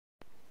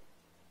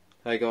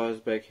Hey guys,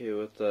 back here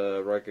with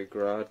the Rugged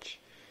Garage.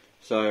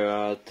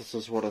 So this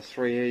is what a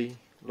 3E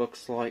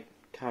looks like,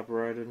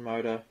 carbureted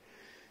motor.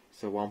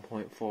 So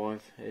 1.5,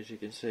 as you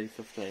can see,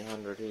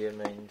 1500 here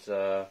means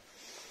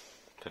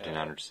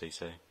 1500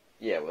 cc.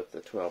 Yeah, with the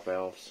 12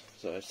 valves.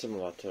 So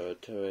similar to a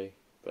 2E,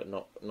 but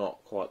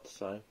not quite the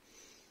same.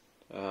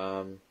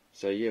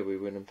 So yeah, we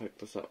went and picked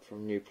this up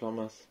from New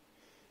Plymouth.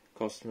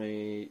 Cost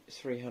me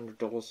 $300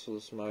 for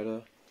this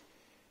motor.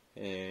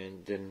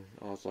 And then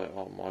I was like,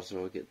 oh, might as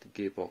well get the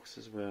gearbox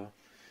as well.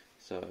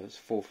 So it was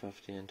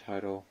 $450 in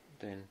total.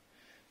 Then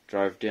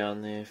drove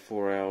down there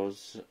 4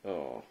 hours.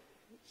 Oh,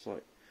 it's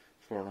like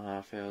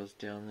 4.5 hours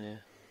down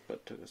there, but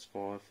it took us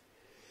 5.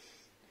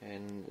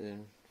 And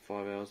then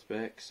 5 hours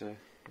back. So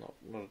not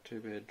a too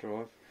bad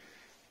drive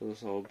for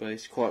this old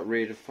beast. Quite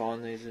rare to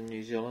find these in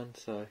New Zealand.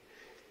 So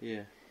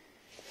yeah.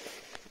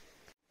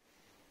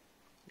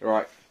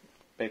 Right,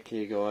 back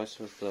here guys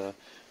with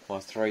my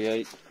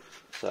 3.8.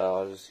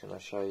 So I'm just going to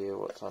show you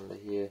what's under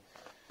here.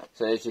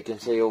 So as you can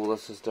see, all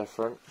this is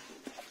different.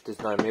 There's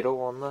no metal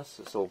on this,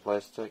 it's all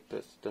plastic.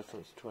 That's the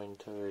difference between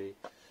 2E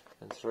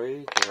and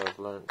 3 that I've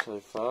learnt so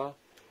far.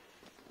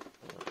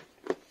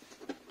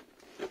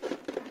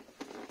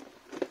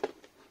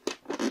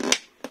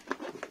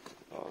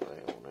 Oh,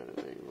 they all need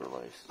to be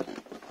released.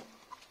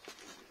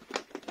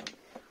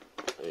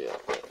 Yeah,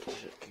 that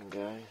shit can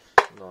go.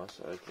 Nice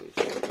ugly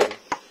shit.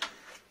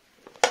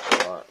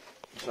 Right.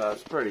 So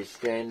it's pretty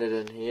standard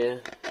in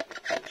here.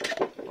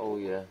 Oh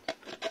yeah,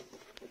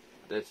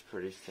 that's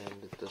pretty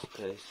standard, this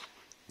piece.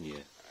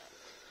 Yeah.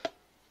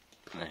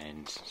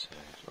 And so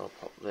I'll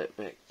pop that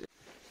back there.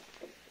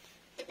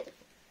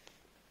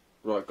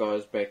 Right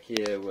guys, back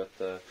here with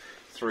the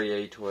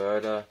 3E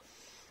Toyota.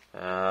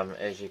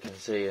 As you can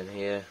see in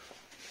here,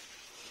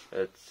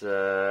 it's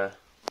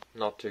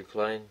not too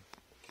clean.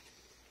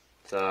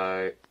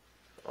 So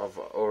I've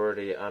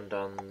already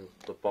undone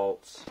the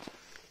bolts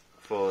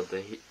for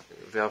the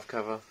valve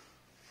cover.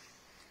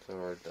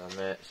 So I've done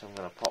that, so I'm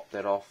going to pop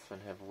that off and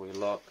have a wee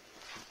look.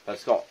 But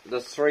it's got,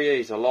 this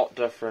 3E is a lot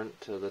different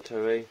to the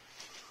 2E.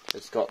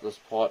 It's got this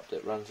pipe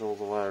that runs all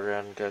the way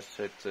around and goes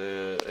to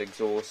the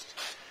exhaust,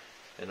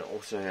 and it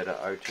also had an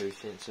O2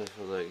 sensor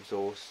for the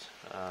exhaust.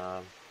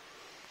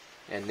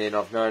 And then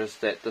I've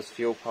noticed that this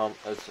fuel pump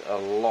is a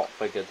lot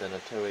bigger than a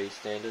 2E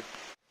standard.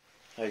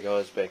 Hey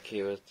guys, back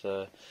here with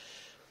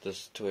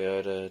this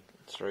Toyota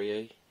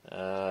 3E.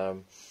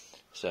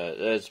 So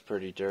it is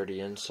pretty dirty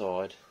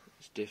inside.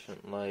 It's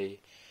definitely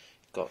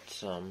got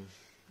some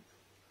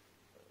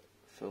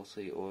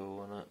filthy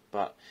oil in it.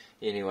 But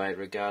anyway,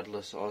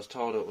 regardless, I was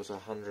told it was a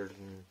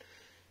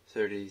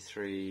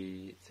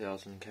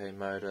 133,000 k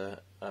motor.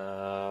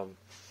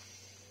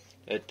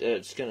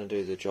 It's going to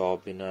do the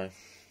job, you know.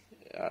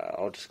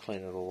 I'll just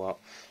clean it all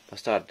up. I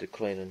started to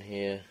clean in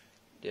here,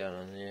 down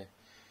in there.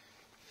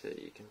 So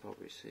you can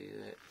probably see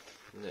that.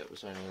 And that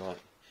was only like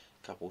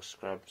couple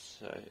scrubs,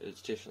 so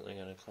it's definitely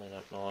going to clean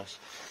up nice.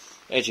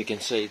 As you can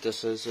see,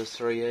 this is a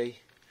 3E.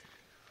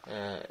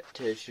 It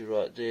tells you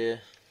right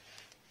there.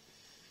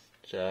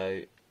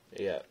 So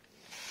yeah,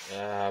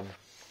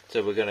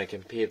 so we're going to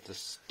compare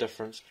this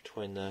difference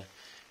between the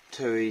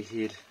 2E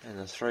head and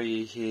the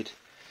 3E head.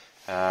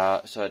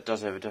 So it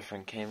does have a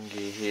different cam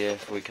gear here.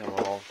 If we come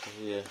along to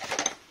here,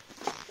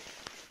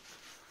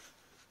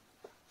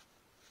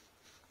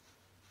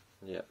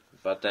 yeah,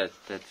 but that's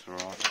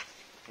right.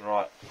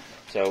 Right,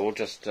 so we'll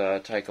just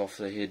take off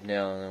the head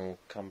now and then we'll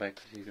come back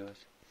with you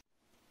guys.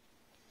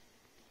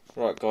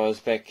 Right guys,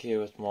 back here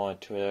with my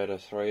Toyota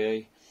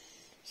 3E.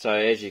 So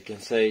as you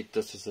can see,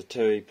 this is a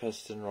 2E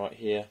piston right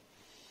here,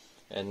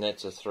 and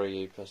that's a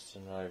 3E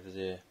piston over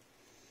there.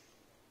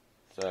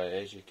 So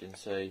as you can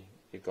see,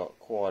 you've got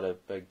quite a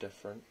big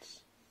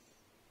difference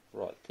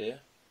right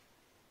there.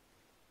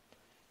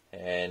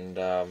 And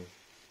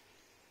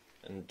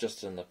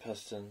just in the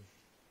piston,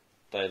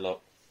 they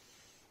look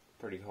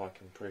pretty high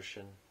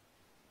compression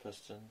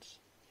pistons.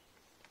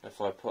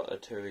 If I put a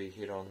 2E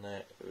head on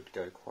that, it would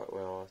go quite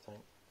well, I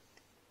think.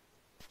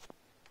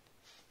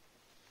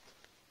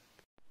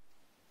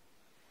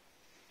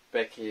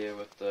 Back here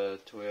with the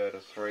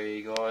Toyota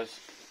 3E guys.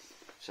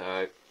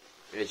 So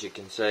as you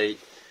can see,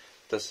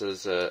 this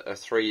is a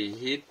 3E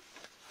head,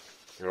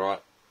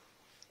 right?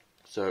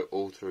 So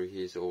all through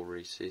here is all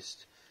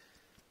recessed.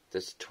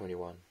 That's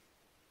 21,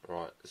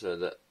 right? So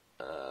that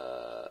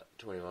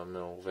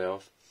 21mm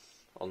valve.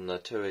 On the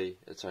 2E,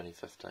 it's only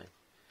 15.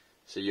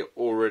 So you're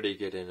already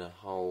getting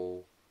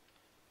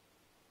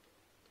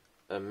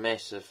a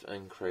massive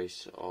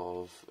increase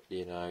of,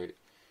 you know,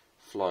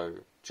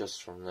 flow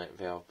just from that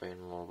valve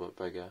being a little bit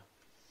bigger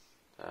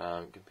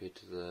compared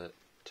to the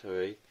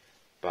 2E.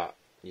 But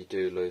you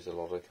do lose a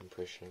lot of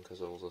compression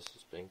because all this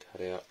has been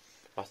cut out.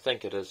 I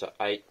think it is a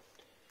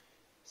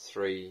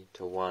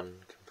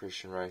 8:3:1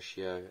 compression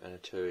ratio, and a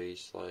 2E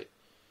is like,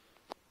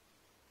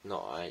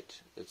 not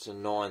 8, it's a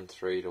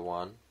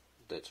 9:3:1.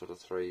 That's what a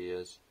 3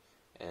 is,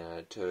 and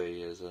a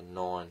 2E is a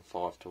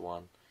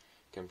 9:5:1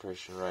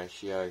 compression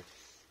ratio.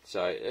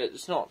 So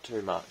it's not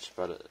too much,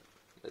 but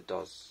it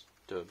does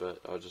do a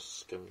bit. I'll just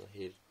skim the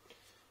head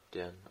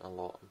down a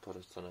lot and put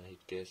us on a head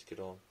gasket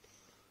on.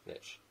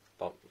 That should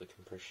bump the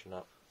compression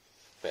up.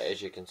 But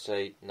as you can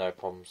see, no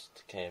problems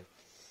with the cam.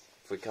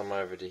 If we come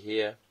over to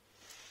here,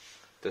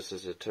 this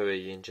is a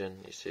 2E engine,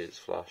 you see it's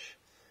flush.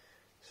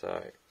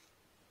 So,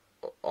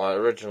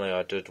 originally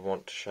I did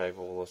want to shave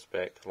all this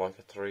back like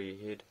a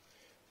 3E head,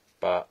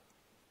 but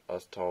I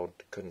was told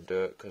couldn't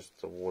do it because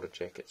the water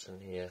jackets in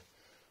here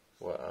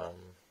were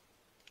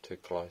too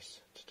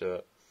close to do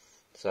it.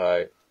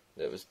 So,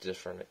 it was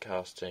different at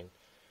casting.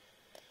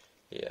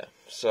 Yeah,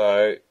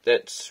 so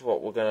that's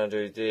what we're going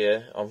to do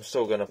there. I'm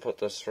still going to put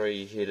this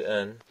 3E head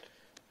in,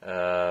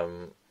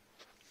 the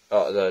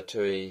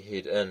 2E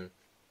head in,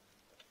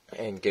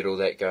 and get all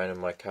that going in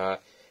my car.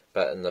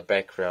 But in the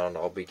background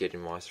I'll be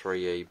getting my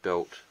 3E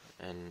built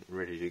and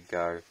ready to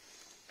go.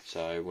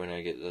 So when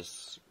I get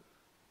this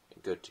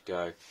good to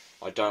go,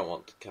 I don't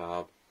want the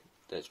carb.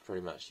 That's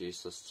pretty much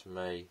useless to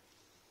me.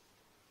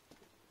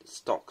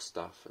 Stock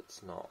stuff,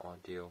 it's not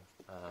ideal.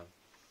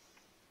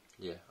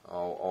 Yeah,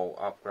 I'll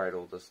upgrade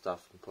all this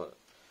stuff and put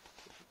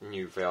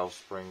new valve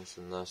springs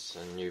in this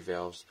and new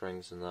valve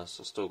springs in this.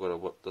 I've still got to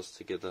whip this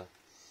together,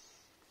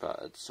 but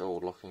it's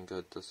all looking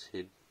good, this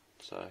head.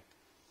 So,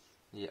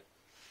 yeah.